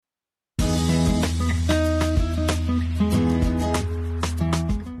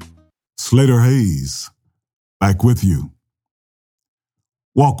Slater Hayes, back with you.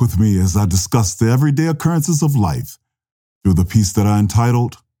 Walk with me as I discuss the everyday occurrences of life through the piece that I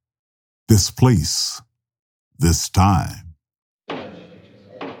entitled, This Place, This Time.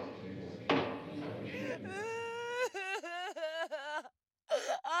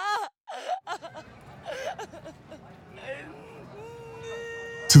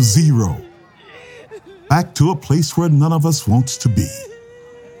 To zero. Back to a place where none of us wants to be.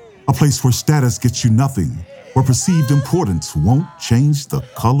 A place where status gets you nothing, where perceived importance won't change the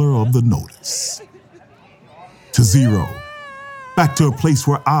color of the notice. To zero. Back to a place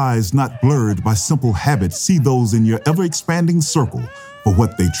where eyes not blurred by simple habit see those in your ever-expanding circle for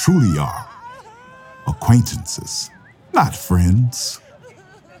what they truly are. Acquaintances, not friends.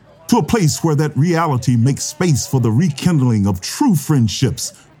 To a place where that reality makes space for the rekindling of true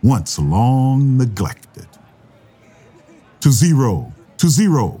friendships once long neglected. To zero.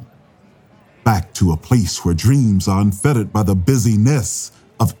 Back to a place where dreams are unfettered by the busyness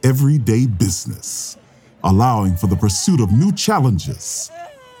of everyday business, allowing for the pursuit of new challenges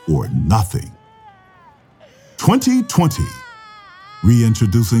or nothing. 2020,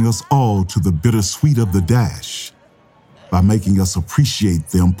 reintroducing us all to the bittersweet of the dash by making us appreciate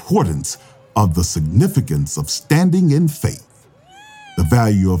the importance of the significance of standing in faith, the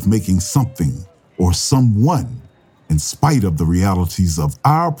value of making something or someone in spite of the realities of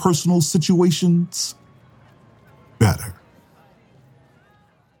our personal situations better.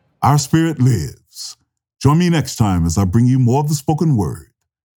 Our spirit lives. Join me next time as I bring you more of the spoken word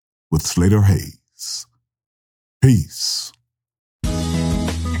with Slater Hayes. Peace.